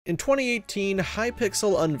In 2018,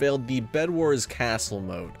 Hypixel unveiled the Bedwars Castle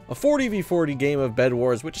mode, a 40v40 game of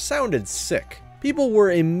Bedwars which sounded sick. People were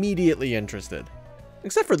immediately interested.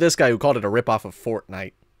 Except for this guy who called it a ripoff of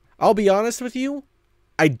Fortnite. I'll be honest with you,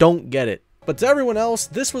 I don't get it. But to everyone else,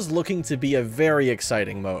 this was looking to be a very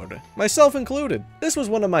exciting mode, myself included. This was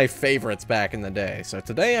one of my favorites back in the day, so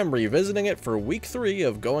today I'm revisiting it for week 3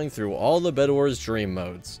 of going through all the Bedwars dream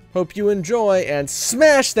modes. Hope you enjoy, and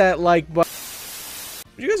smash that like button!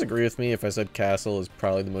 Would you guys agree with me if I said Castle is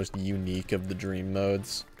probably the most unique of the dream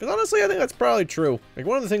modes? Because honestly, I think that's probably true. Like,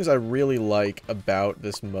 one of the things I really like about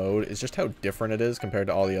this mode is just how different it is compared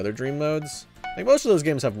to all the other dream modes. Like, most of those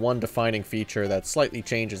games have one defining feature that slightly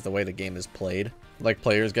changes the way the game is played. Like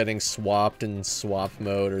players getting swapped in swap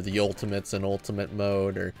mode, or the ultimates in ultimate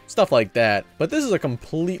mode, or stuff like that. But this is a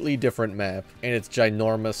completely different map, and it's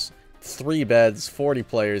ginormous. 3 beds, 40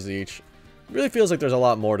 players each. It really feels like there's a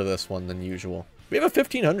lot more to this one than usual. We have a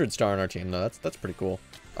 1500 star on our team, though. That's pretty cool.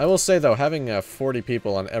 I will say, though, having 40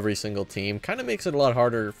 people on every single team kind of makes it a lot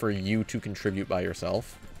harder for you to contribute by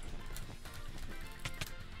yourself.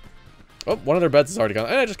 Oh, one of their beds is already gone.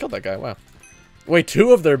 I just killed that guy. Wow. Wait,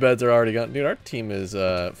 2 of their beds are already gone. Dude, our team is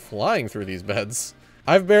flying through these beds.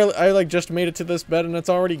 I like just made it to this bed and it's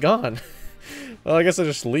already gone. Well, I guess I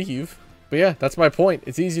just leave. But yeah, that's my point.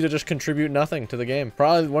 It's easy to just contribute nothing to the game.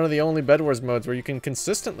 Probably one of the only Bedwars modes where you can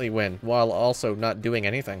consistently win while also not doing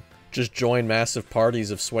anything. Just join massive parties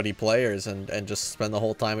of sweaty players and just spend the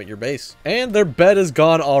whole time at your base. And their bed is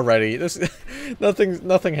gone already. This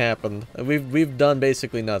nothing happened. We've done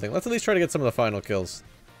basically nothing. Let's at least try to get some of the final kills.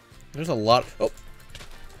 There's a lot. Oh.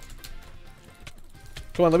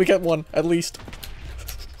 Come on, let me get one at least.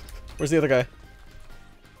 Where's the other guy?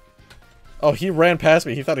 Oh, he ran past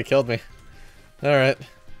me. He thought he killed me. Alright.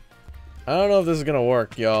 I don't know if this is gonna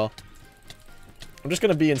work, y'all. I'm just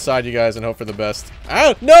gonna be inside you guys and hope for the best.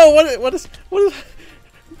 Ow! No! What is...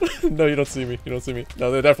 No, you don't see me. You don't see me.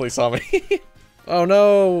 No, they definitely saw me. Oh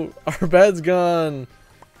no! Our bed's gone!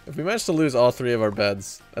 If we manage to lose all 3 of our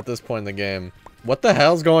beds at this point in the game, what the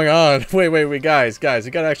hell's going on? Wait, guys,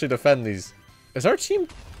 you gotta actually defend these. Is our team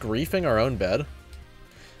griefing our own bed?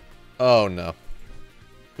 Oh no.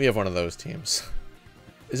 We have one of those teams.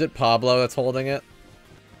 Is it Pablo that's holding it?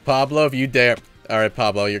 Pablo, if you dare. Alright,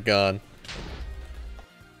 Pablo, you're gone.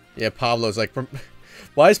 Yeah, Pablo's like...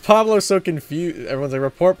 Why is Pablo so confused? Everyone's like,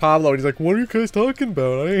 report Pablo. And he's like, what are you guys talking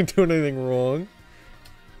about? I ain't doing anything wrong.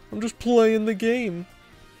 I'm just playing the game.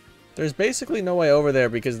 There's basically no way over there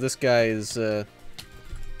because this guy is...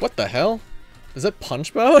 What the hell? Is that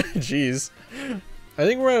Punch Bow? Jeez. I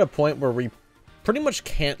think we're at a point where we pretty much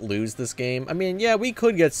can't lose this game. I mean, yeah, we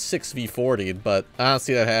could get 6v40'd, but I don't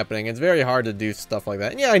see that happening. It's very hard to do stuff like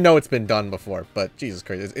that. And yeah, I know it's been done before, but Jesus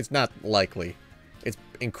Christ, it's not likely. It's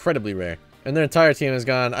incredibly rare. And their entire team is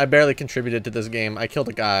gone. I barely contributed to this game. I killed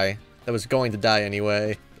a guy that was going to die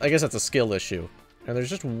anyway. I guess that's a skill issue. And there's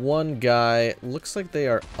just one guy. Looks like they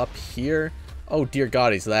are up here. Oh, dear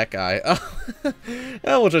God, he's that guy.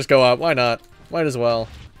 Oh, we'll just go up. Why not? Might as well.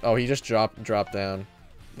 Oh, he just dropped down.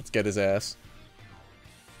 Let's get his ass.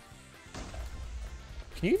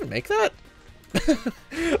 Can you even make that?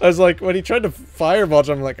 I was like, when he tried to fireball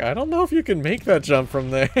jump, I'm like, I don't know if you can make that jump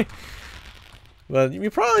from there. But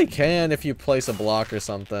you probably can if you place a block or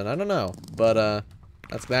something. I don't know. But,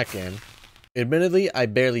 that's that game. Admittedly, I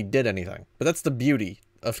barely did anything. But that's the beauty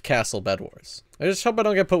of Castle Bedwars. I just hope I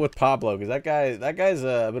don't get put with Pablo, because that guy's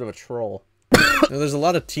a bit of a troll. There's a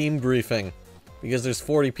lot of team griefing. Because there's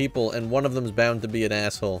 40 people, and one of them's bound to be an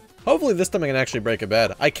asshole. Hopefully this time I can actually break a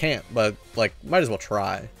bed. I can't, but, like, might as well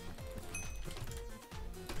try.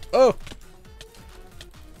 Oh!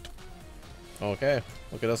 Okay,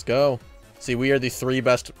 look at us go. See, we are the 3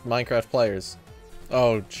 best Minecraft players.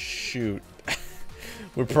 Oh, shoot.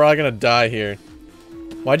 We're probably gonna die here.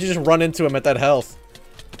 Why'd you just run into him at that health?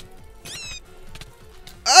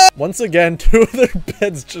 Ah! Once again, 2 of their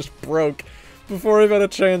beds just broke before I've had a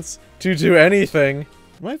chance to do anything.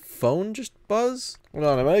 Did my phone just buzz? Hold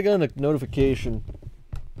on, I might have gotten a notification.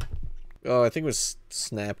 Oh, I think it was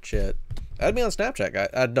Snapchat. Add me on Snapchat,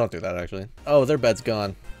 guy. Don't do that, actually. Oh, their bed's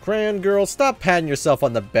gone. Cran girl, stop patting yourself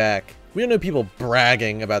on the back. We don't know people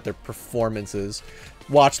bragging about their performances.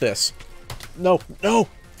 Watch this. No, no!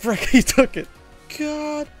 Frick, he took it.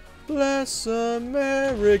 God bless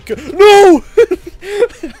America. No!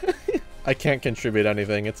 I can't contribute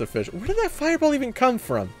anything. It's official. Where did that fireball even come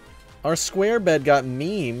from? Our square bed got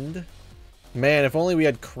memed. Man, if only we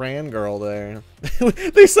had Cran Girl there.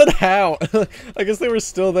 They said how? I guess they were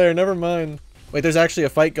still there. Never mind. Wait, there's actually a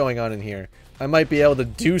fight going on in here. I might be able to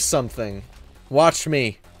do something. Watch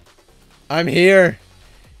me. I'm here.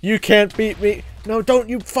 You can't beat me. No, don't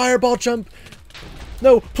you fireball jump.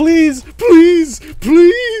 No, please, please,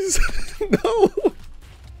 please. No.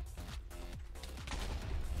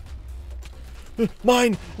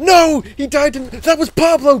 Mine. No, he died. That was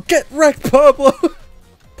Pablo. Get wrecked, Pablo.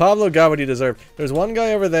 Pablo got what he deserved. There's one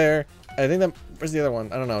guy over there. I think that... Where's the other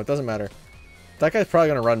one? I don't know. It doesn't matter. That guy's probably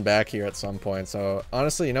going to run back here at some point. So,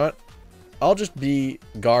 honestly, you know what? I'll just be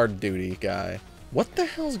guard duty guy. What the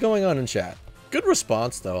hell's going on in chat? Good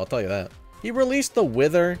response, though. I'll tell you that. He released the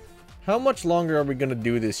Wither. How much longer are we going to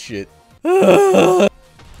do this shit?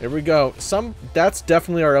 Here we go. That's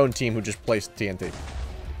definitely our own team who just placed TNT.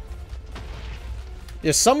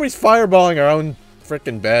 Yeah, somebody's fireballing our own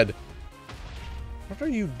freaking bed. What are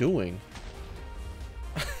you doing?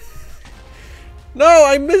 No,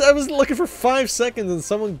 I was looking for 5 seconds and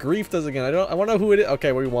someone griefed us again. I want to know who it is.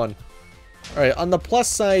 Okay, we won. Alright, on the plus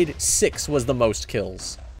side, 6 was the most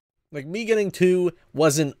kills. Like, me getting 2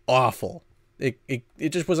 wasn't awful. It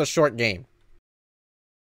just was a short game.